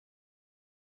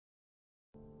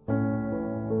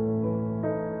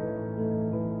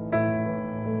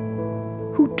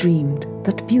who dreamed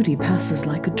that beauty passes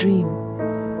like a dream?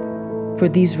 For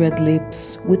these red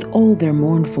lips, with all their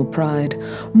mournful pride,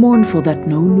 mournful that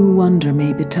no new wonder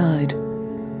may betide.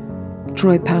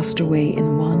 Troy passed away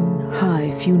in one high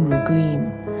funeral gleam,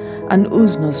 and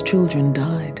Usna's children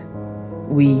died.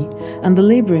 We and the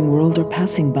labouring world are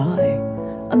passing by,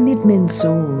 amid men's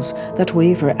souls that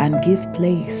waver and give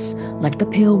place, like the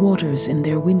pale waters in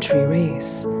their wintry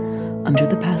race, under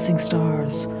the passing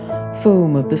stars,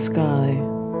 foam of the sky,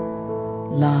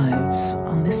 lives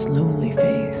on this lonely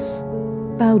face.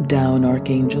 Bow down,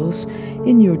 archangels,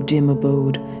 in your dim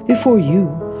abode, before you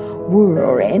were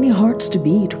or any hearts to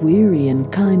beat, weary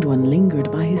and kind one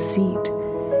lingered by his seat.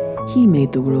 He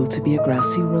made the world to be a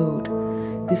grassy road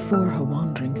before her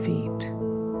wandering feet.